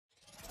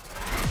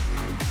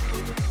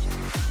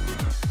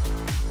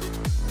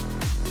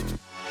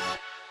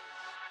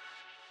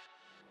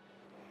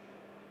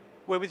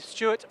We're with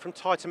Stuart from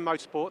Titan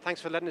Motorsport.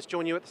 Thanks for letting us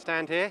join you at the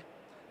stand here.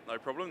 No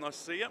problem, nice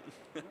to see you.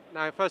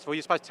 Now, first of all,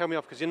 you're supposed to tell me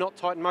off because you're not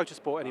Titan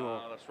Motorsport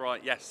anymore. That's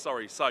right, yes,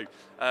 sorry. So,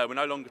 we're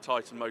no longer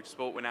Titan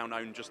Motorsport, we're now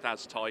known just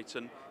as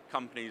Titan.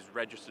 Company's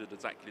registered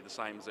exactly the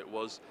same as it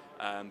was,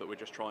 but we're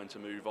just trying to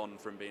move on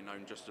from being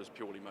known just as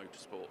purely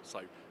motorsport.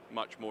 So,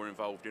 much more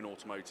involved in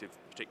automotive,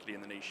 particularly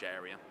in the niche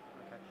area.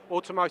 Okay.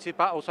 Automotive,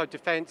 but also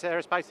defence,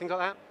 aerospace, things like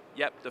that?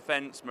 Yep,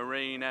 defence,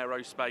 marine,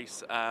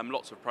 aerospace,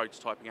 lots of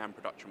prototyping and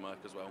production work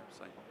as well.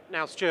 So.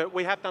 Now, Stuart,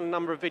 we have done a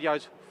number of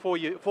videos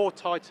for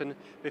Titan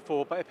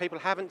before, but if people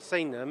haven't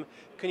seen them,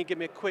 can you give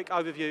me a quick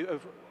overview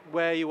of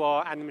where you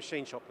are and the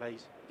machine shop,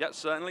 please? Yes,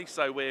 certainly.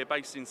 So we're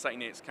based in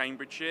St Neots,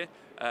 Cambridgeshire.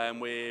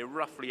 We're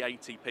roughly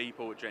 80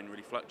 people, it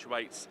generally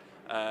fluctuates.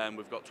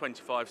 We've got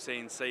 25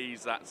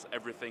 CNCs, that's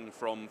everything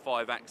from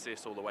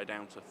 5-axis all the way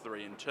down to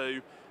 3 and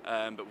 2.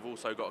 But we've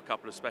also got a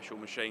couple of special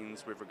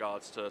machines with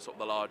regards to sort of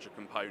the larger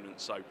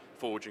components, so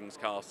forgings,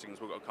 castings.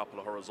 We've got a couple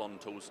of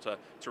horizontals to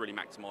really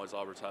maximise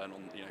our return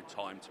on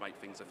time to make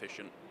things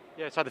efficient.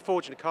 Yeah, so the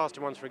forging and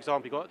casting ones, for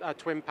example, you've got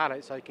twin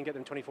pallets, so you can get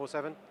them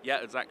 24/7?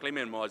 Yeah, exactly.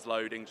 Minimise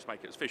loading, just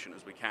make it as efficient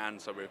as we can,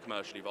 so we're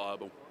commercially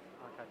viable.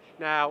 Okay.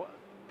 Now,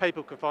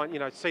 people can find,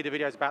 see the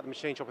videos about the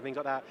machine shop and things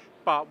like that,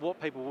 but what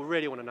people will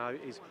really want to know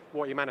is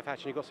what you're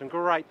manufacturing. You've got some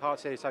great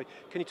parts here, so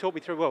can you talk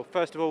me through, well,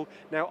 first of all,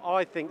 now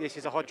I think this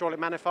is a hydraulic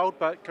manifold,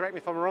 but correct me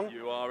if I'm wrong?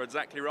 You are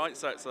exactly right,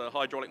 so it's a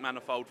hydraulic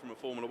manifold from a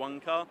Formula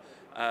 1 car.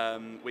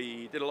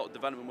 We did a lot of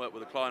development work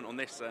with a client on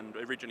this and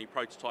originally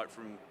prototyped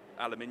from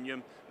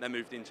aluminium, then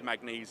moved into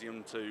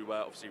magnesium to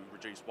obviously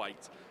reduce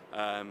weight.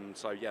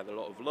 So yeah, there are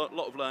a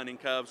lot of learning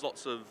curves,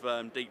 lots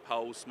of deep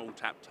holes, small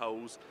tapped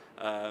holes,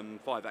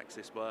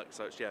 5-axis work.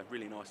 So it's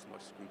really nice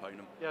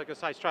component. Yeah, I was going to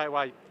say straight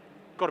away,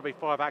 got to be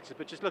 5-axis,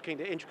 but just looking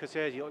at the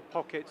intricacies, you've got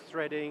pockets,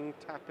 threading,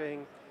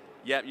 tapping.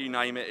 Yeah, you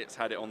name it, it's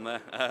had it on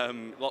there.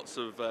 Lots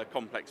of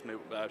complex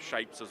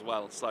shapes as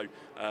well. So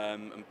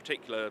and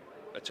particular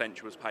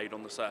attention was paid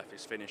on the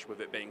surface finish with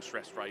it being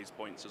stress raised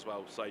points as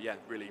well. So yeah,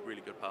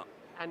 really good part.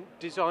 And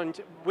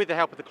designed with the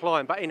help of the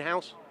client, but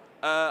in-house?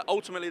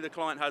 Ultimately, the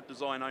client had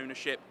design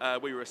ownership.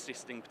 We were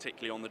assisting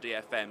particularly on the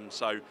DFM,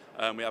 so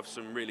we have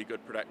some really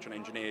good production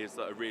engineers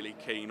that are really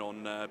keen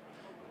on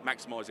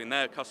maximising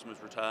their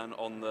customers' return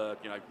on the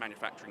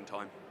manufacturing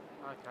time.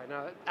 Okay,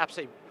 no,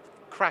 absolutely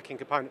cracking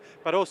component.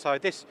 But also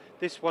this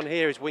one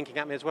here is winking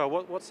at me as well.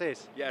 What's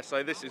this? Yeah,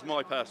 so this is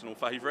my personal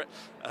favourite.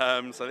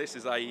 So this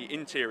is a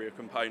interior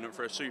component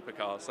for a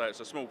supercar. So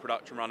it's a small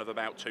production run of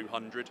about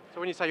 200. So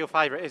when you say your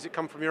favourite, is it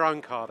come from your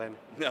own car then?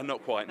 No,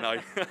 not quite, no.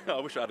 I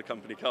wish I had a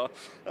company car.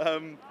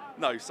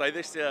 No, so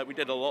this we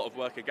did a lot of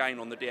work again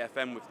on the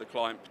DFM with the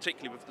client,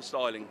 particularly with the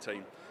styling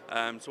team.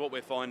 So what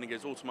we're finding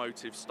is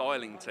automotive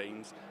styling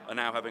teams are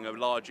now having a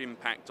large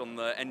impact on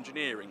the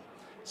engineering.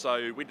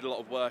 So we did a lot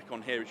of work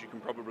on here, as you can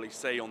probably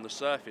see, on the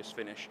surface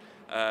finish,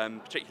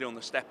 particularly on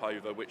the step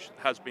over, which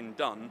has been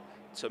done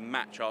to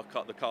match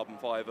the carbon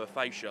fibre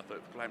fascia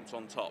that clamps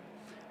on top.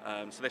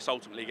 So this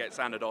ultimately gets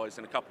anodised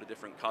in a couple of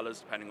different colours,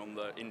 depending on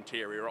the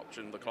interior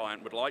option the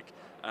client would like,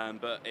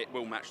 but it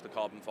will match the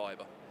carbon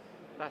fibre.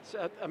 That's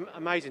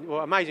amazing.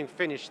 Well, amazing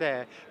finish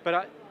there.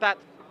 But that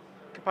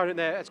component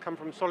there has come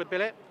from solid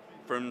billet?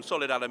 From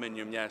solid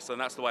aluminium, yes, and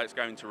that's the way it's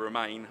going to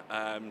remain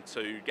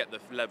to get the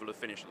level of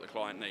finish that the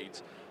client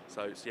needs.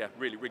 So it's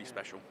really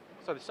special.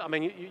 So this, I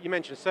mean, you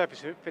mentioned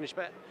surface finish,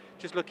 but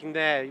just looking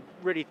there,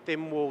 really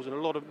thin walls and a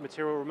lot of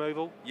material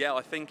removal. Yeah,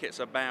 I think it's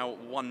about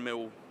 1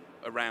 mil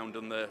around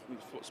on the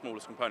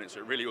smallest components.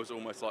 So it really was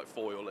almost like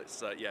foil.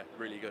 It's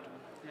really good.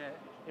 Yeah,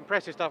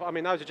 impressive stuff. I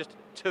mean, those are just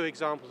 2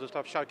 examples of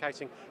stuff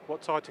showcasing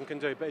what Titan can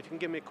do. But if you can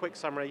give me a quick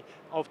summary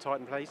of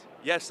Titan, please.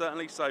 Yes,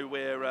 certainly. So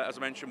we're, as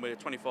I mentioned, we're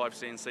 25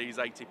 CNCs,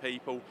 80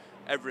 people.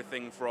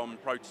 Everything from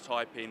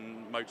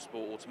prototyping,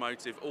 motorsport,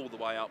 automotive, all the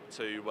way up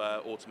to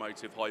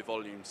automotive high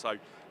volume. So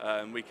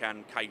we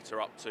can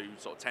cater up to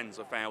sort of tens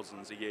of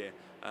thousands a year.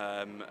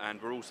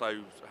 And we also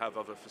have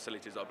other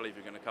facilities that I believe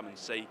you're going to come and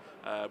see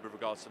with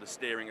regards to the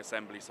steering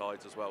assembly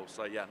sides as well.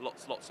 So yeah,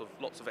 lots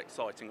of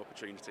exciting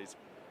opportunities.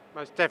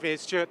 Most definitely.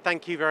 Stuart,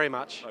 thank you very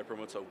much. No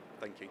problem at all.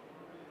 Thank you.